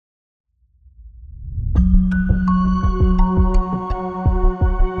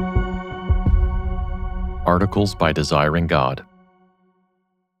Articles by Desiring God.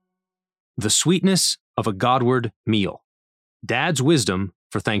 The Sweetness of a Godward Meal. Dad's Wisdom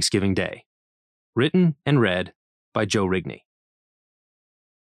for Thanksgiving Day. Written and read by Joe Rigney.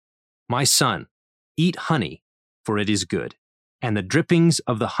 My son, eat honey, for it is good, and the drippings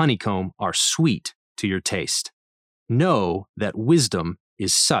of the honeycomb are sweet to your taste. Know that wisdom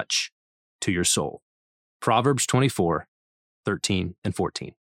is such to your soul. Proverbs 24, 13 and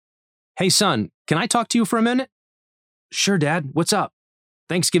 14. Hey son, can I talk to you for a minute? Sure, Dad. What's up?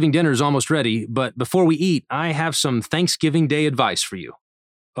 Thanksgiving dinner is almost ready, but before we eat, I have some Thanksgiving Day advice for you.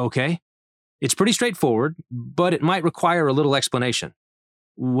 Okay. It's pretty straightforward, but it might require a little explanation.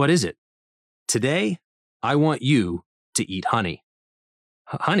 What is it? Today, I want you to eat honey.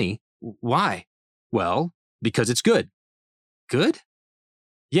 Honey? Why? Well, because it's good. Good?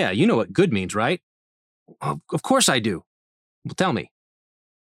 Yeah, you know what good means, right? Of course I do. Well, tell me.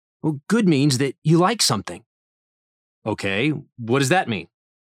 Well, good means that you like something. Okay, what does that mean?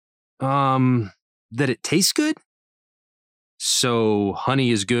 That it tastes good? So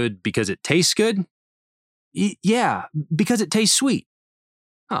honey is good because it tastes good? Yeah, because it tastes sweet.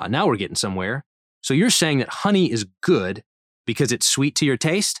 Now we're getting somewhere. So you're saying that honey is good because it's sweet to your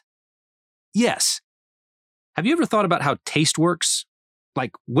taste? Yes. Have you ever thought about how taste works?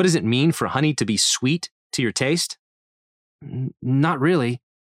 Like, what does it mean for honey to be sweet to your taste? Not really.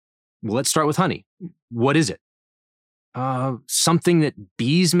 Well, let's start with honey. What is it? Something that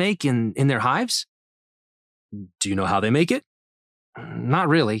bees make in their hives? Do you know how they make it? Not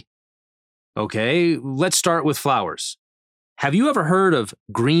really. Okay, let's start with flowers. Have you ever heard of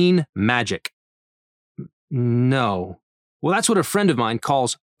green magic? No. Well, that's what a friend of mine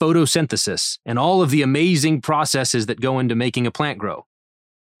calls photosynthesis and all of the amazing processes that go into making a plant grow.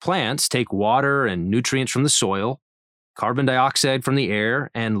 Plants take water and nutrients from the soil, carbon dioxide from the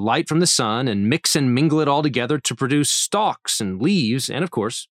air, and light from the sun, and mix and mingle it all together to produce stalks and leaves and, of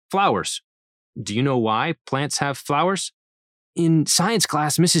course, flowers. Do you know why plants have flowers? In science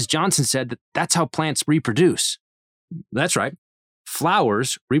class, Mrs. Johnson said that that's how plants reproduce. That's right.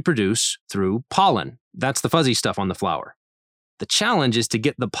 Flowers reproduce through pollen. That's the fuzzy stuff on the flower. The challenge is to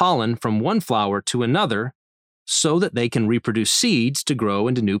get the pollen from one flower to another so that they can reproduce seeds to grow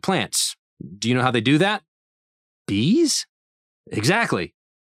into new plants. Do you know how they do that? Bees? Exactly.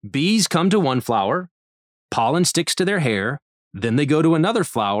 Bees come to one flower, pollen sticks to their hair, then they go to another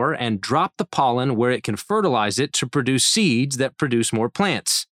flower and drop the pollen where it can fertilize it to produce seeds that produce more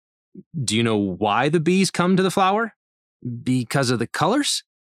plants. Do you know why the bees come to the flower? Because of the colors?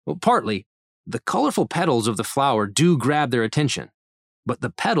 Well, partly. The colorful petals of the flower do grab their attention, but the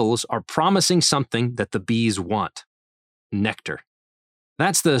petals are promising something that the bees want. Nectar.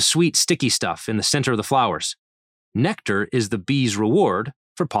 That's the sweet, sticky stuff in the center of the flowers. Nectar is the bees' reward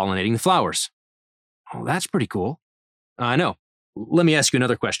for pollinating the flowers. Oh, that's pretty cool. I know. Let me ask you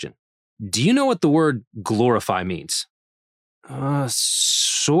another question. Do you know what the word glorify means?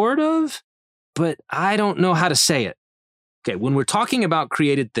 Sort of, but I don't know how to say it. Okay, when we're talking about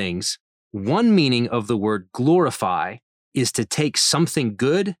created things, one meaning of the word glorify is to take something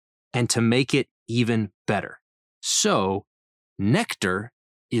good and to make it even better. So, nectar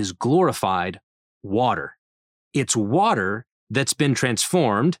is glorified water. It's water that's been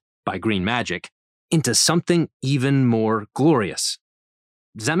transformed, by green magic, into something even more glorious.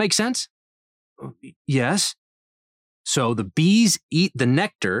 Does that make sense? Yes. So the bees eat the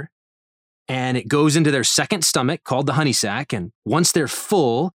nectar, and it goes into their second stomach called the honey sac, and once they're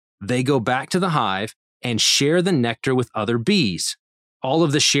full, they go back to the hive and share the nectar with other bees. All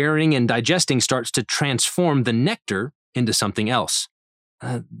of the sharing and digesting starts to transform the nectar into something else.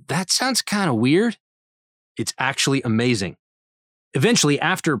 That sounds kind of weird. It's actually amazing. Eventually,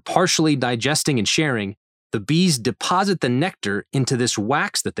 after partially digesting and sharing, the bees deposit the nectar into this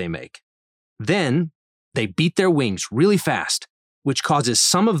wax that they make. Then, they beat their wings really fast, which causes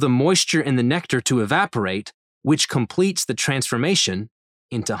some of the moisture in the nectar to evaporate, which completes the transformation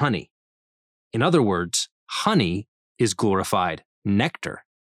into honey. In other words, honey is glorified nectar.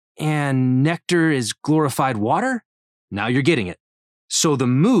 And nectar is glorified water? Now you're getting it. So the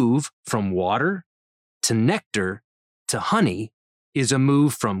move from water to nectar to honey is a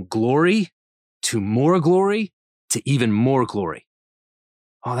move from glory to even more glory.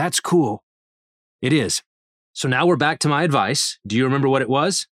 Oh, that's cool. It is. So now we're back to my advice. Do you remember what it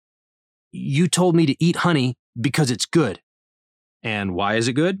was? You told me to eat honey because it's good. And why is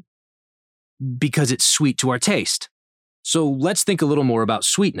it good? Because it's sweet to our taste. So let's think a little more about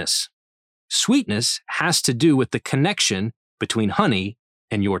sweetness. Sweetness has to do with the connection between honey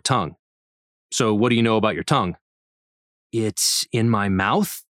and your tongue. So what do you know about your tongue? It's in my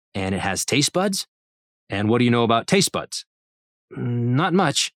mouth and it has taste buds. And what do you know about taste buds? Not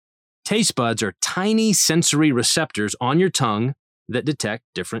much. Taste buds are tiny sensory receptors on your tongue that detect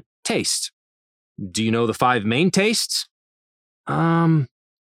different tastes. Do you know the 5 main tastes?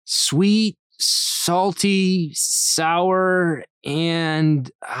 Sweet, salty, sour, and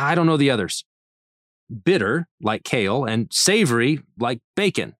I don't know the others. Bitter, like kale, and savory, like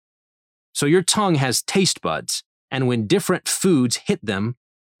bacon. So your tongue has taste buds, and when different foods hit them,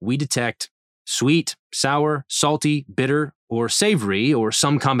 we detect sweet, sour, salty, bitter, or savory, or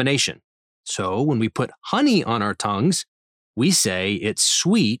some combination. So when we put honey on our tongues, we say it's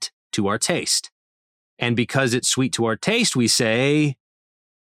sweet to our taste. And because it's sweet to our taste, we say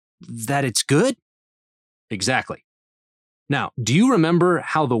that it's good? Exactly. Now, do you remember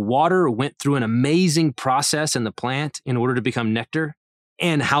how the water went through an amazing process in the plant in order to become nectar?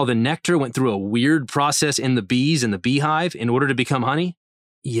 And how the nectar went through a weird process in the bees in the beehive in order to become honey?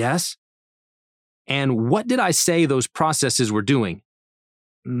 Yes. And what did I say those processes were doing?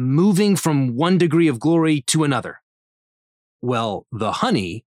 Moving from one degree of glory to another. Well, the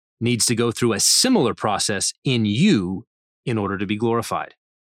honey needs to go through a similar process in you in order to be glorified.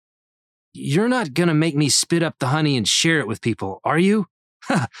 You're not going to make me spit up the honey and share it with people, are you?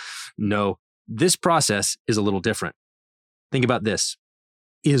 No, this process is a little different. Think about this.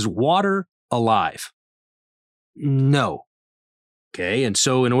 Is water alive? No. Okay, and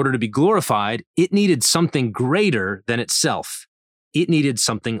so in order to be glorified, it needed something greater than itself. It needed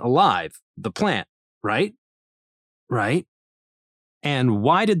something alive, the plant, right? Right. And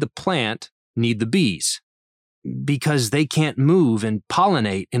why did the plant need the bees? Because they can't move and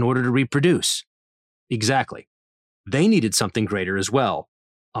pollinate in order to reproduce. Exactly. They needed something greater as well,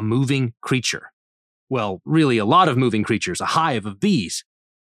 a moving creature. Well, really a lot of moving creatures, a hive of bees.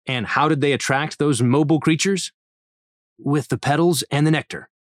 And how did they attract those mobile creatures? With the petals and the nectar.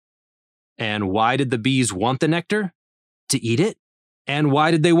 And why did the bees want the nectar? To eat it. And why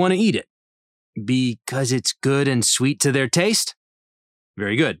did they want to eat it? Because it's good and sweet to their taste?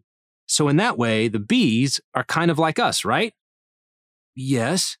 Very good. So in that way, the bees are kind of like us, right?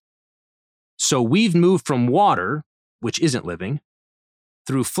 Yes. So we've moved from water, which isn't living,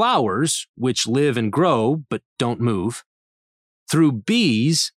 through flowers, which live and grow but don't move, through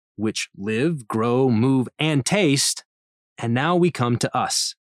bees, which live, grow, move, and taste, and now we come to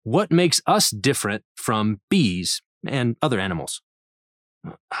us. What makes us different from bees and other animals?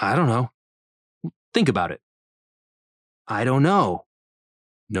 I don't know. Think about it. I don't know.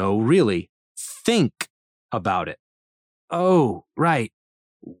 No, really. Think about it. Oh, right.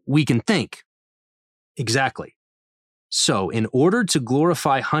 We can think. Exactly. So, in order to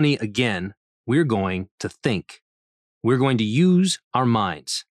glorify honey again, we're going to think. We're going to use our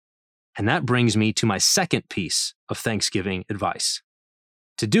minds. And that brings me to my second piece of Thanksgiving advice.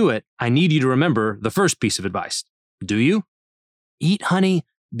 To do it, I need you to remember the first piece of advice. Do you? Eat honey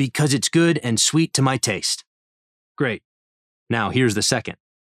because it's good and sweet to my taste. Great. Now, here's the second.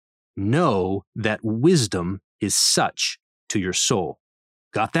 Know that wisdom is such to your soul.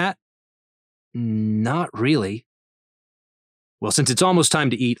 Got that? Not really. Well, since it's almost time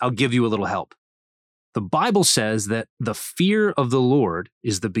to eat, I'll give you a little help. The Bible says that the fear of the Lord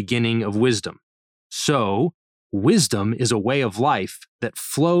is the beginning of wisdom. So, wisdom is a way of life that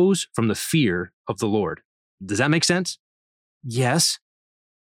flows from the fear of the Lord. Does that make sense? Yes.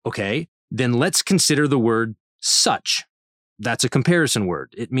 Okay, then let's consider the word such. That's a comparison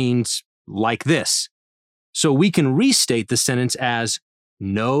word. It means like this. So we can restate the sentence as,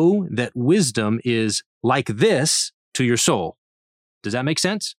 know that wisdom is like this to your soul. Does that make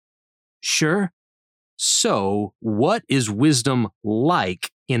sense? Sure. So what is wisdom like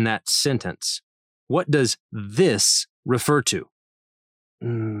in that sentence? What does this refer to?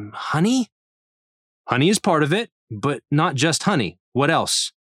 Honey? Honey is part of it, but not just honey. What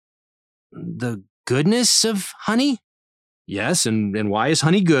else? The goodness of honey? Yes, and why is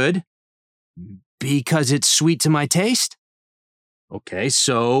honey good? Because it's sweet to my taste? Okay,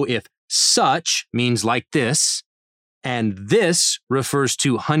 so if such means like this, and this refers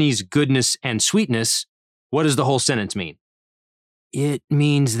to honey's goodness and sweetness, what does the whole sentence mean? It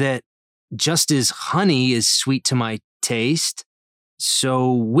means that just as honey is sweet to my taste,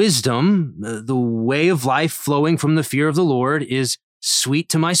 so wisdom, the way of life flowing from the fear of the Lord, is sweet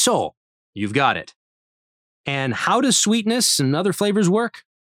to my soul. You've got it. And how does sweetness and other flavors work?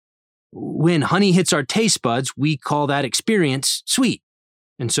 When honey hits our taste buds, we call that experience sweet.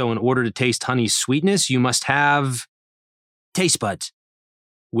 And so in order to taste honey's sweetness, you must have taste buds,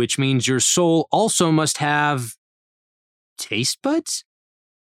 which means your soul also must have taste buds?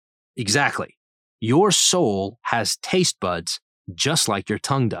 Exactly. Your soul has taste buds just like your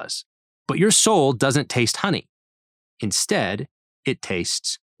tongue does. But your soul doesn't taste honey. Instead, it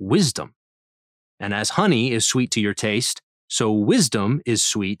tastes wisdom. And as honey is sweet to your taste, so wisdom is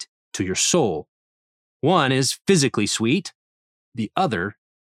sweet to your soul. One is physically sweet, the other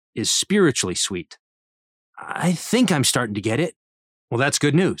is spiritually sweet. I think I'm starting to get it. Well, that's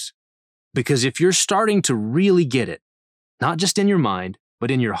good news. Because if you're starting to really get it, not just in your mind,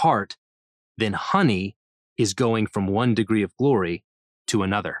 but in your heart, then honey is going from one degree of glory to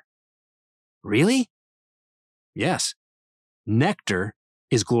another. Really? Yes. Nectar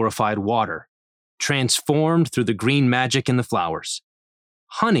is glorified water, transformed through the green magic in the flowers.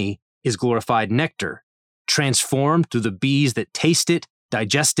 Honey is glorified nectar, transformed through the bees that taste it,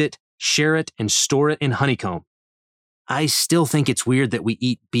 digest it, share it, and store it in honeycomb. I still think it's weird that we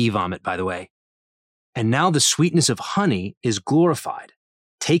eat bee vomit, by the way. And now the sweetness of honey is glorified,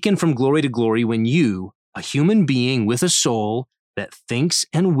 taken from glory to glory when you, a human being with a soul that thinks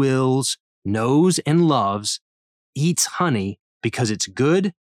and wills, knows and loves, eats honey because it's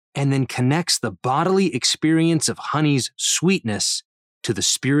good and then connects the bodily experience of honey's sweetness to the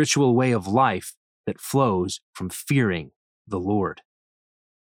spiritual way of life that flows from fearing the Lord.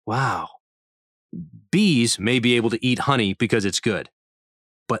 Wow. Bees may be able to eat honey because it's good,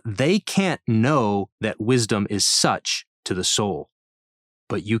 but they can't know that wisdom is such to the soul.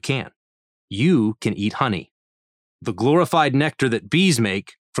 But you can. You can eat honey. The glorified nectar that bees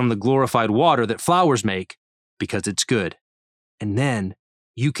make from the glorified water that flowers make because it's good. And then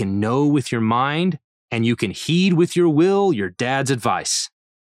you can know with your mind and you can heed with your will your dad's advice.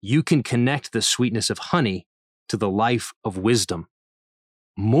 You can connect the sweetness of honey to the life of wisdom.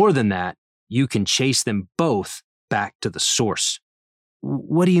 More than that, you can chase them both back to the source.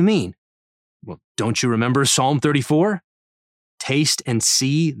 What do you mean? Well, don't you remember Psalm 34? Taste and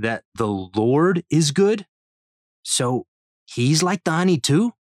see that the Lord is good. So he's like the honey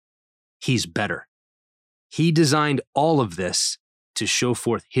too? He's better. He designed all of this to show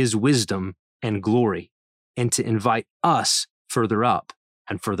forth his wisdom and glory and to invite us further up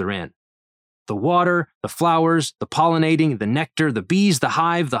and further in. The water, the flowers, the pollinating, the nectar, the bees, the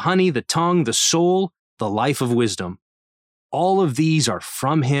hive, the honey, the tongue, the soul, the life of wisdom. All of these are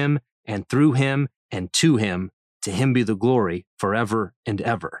from him and through him and to him. To him be the glory forever and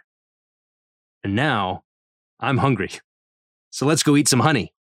ever. And now, I'm hungry. So let's go eat some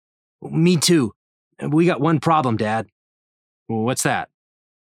honey. Me too. We got one problem, Dad. What's that?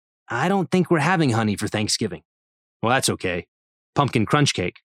 I don't think we're having honey for Thanksgiving. Well, that's okay. Pumpkin crunch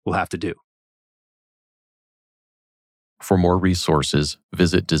cake will have to do. For more resources,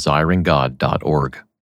 visit desiringgod.org.